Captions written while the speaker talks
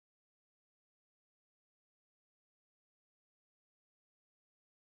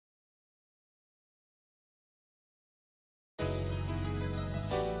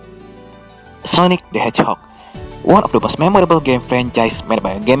Sonic the Hedgehog, one of the most memorable game franchise made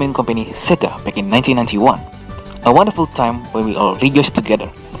by a gaming company, Sega, back in 1991. A wonderful time when we all rejoiced together,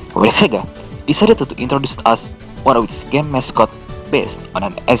 where Sega decided to introduce us one of its game mascot based on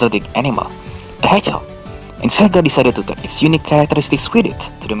an exotic animal, a hedgehog, and Sega decided to take its unique characteristics with it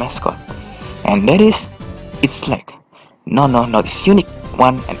to the mascot, and that is its leg. No, not its unique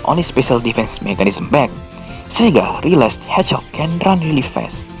one and only special defense mechanism back. Sega realized Hedgehog can run really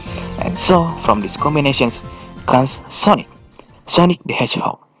fast, and so from these combinations comes Sonic the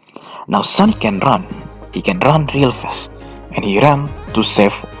Hedgehog. Now Sonic can run, he can run real fast, and he ran to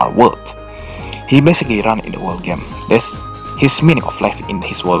save our world. He basically ran in the world game. That's his meaning of life in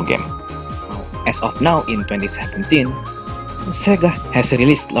his world game. As of now in 2017, Sega has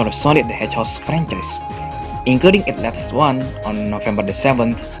released a lot of Sonic the Hedgehog franchise, including its latest one on November the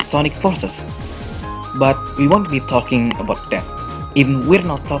 7th, Sonic Forces. But we won't be talking about that, even we're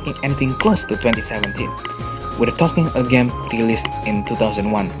not talking anything close to 2017. We're talking a game released in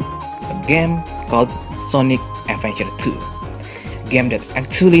 2001, a game called Sonic Adventure 2. A game that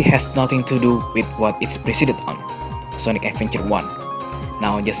actually has nothing to do with what it's preceded on, Sonic Adventure 1.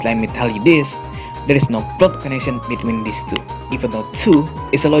 Now just let me tell you this, there is no plot connection between these two, even though 2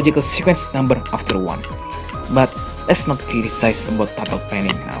 is a logical sequence number after 1. But let's not criticize about title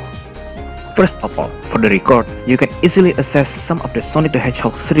planning now. First of all, for the record, you can easily access some of the Sonic the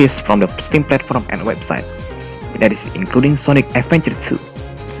Hedgehog series from the Steam platform and website, that is including Sonic Adventure 2.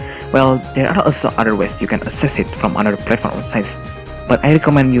 Well, there are also other ways you can access it from other platform sites, but I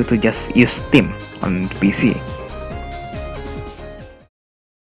recommend you to just use Steam on PC.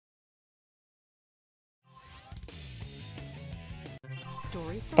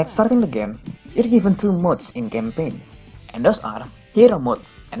 At starting the game, you're given two modes in campaign, and those are Hero Mode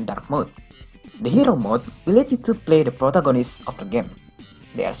and Dark Mode. The Hero Mode will let you to play the protagonists of the game.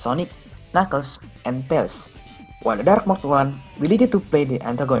 They are Sonic, Knuckles, and Tails, while the Dark Mode one will let you to play the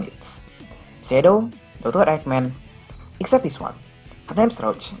antagonists, Shadow, Dr. Eggman, except this one. Her name's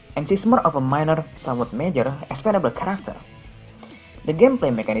Roach, and she's more of a minor, somewhat major, expendable character. The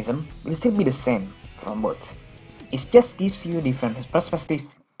gameplay mechanism will still be the same from both. It just gives you different perspective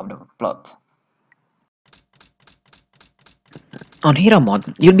of the plot. On Hero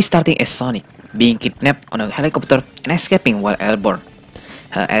Mode, you'll be starting as Sonic, being kidnapped on a helicopter and escaping while airborne.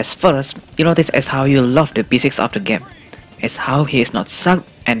 As first, you notice as how you love the physics of the game, as how he is not sucked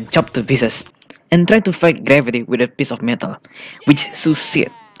and chopped to pieces, and try to fight gravity with a piece of metal, which succeed.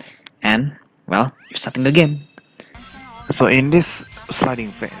 And, well, you're starting the game. So in this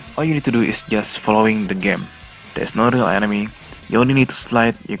sliding phase, all you need to do is just following the game. There's no real enemy, you only need to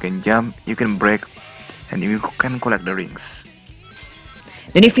slide, you can jump, you can break, and you can collect the rings.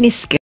 Then you finish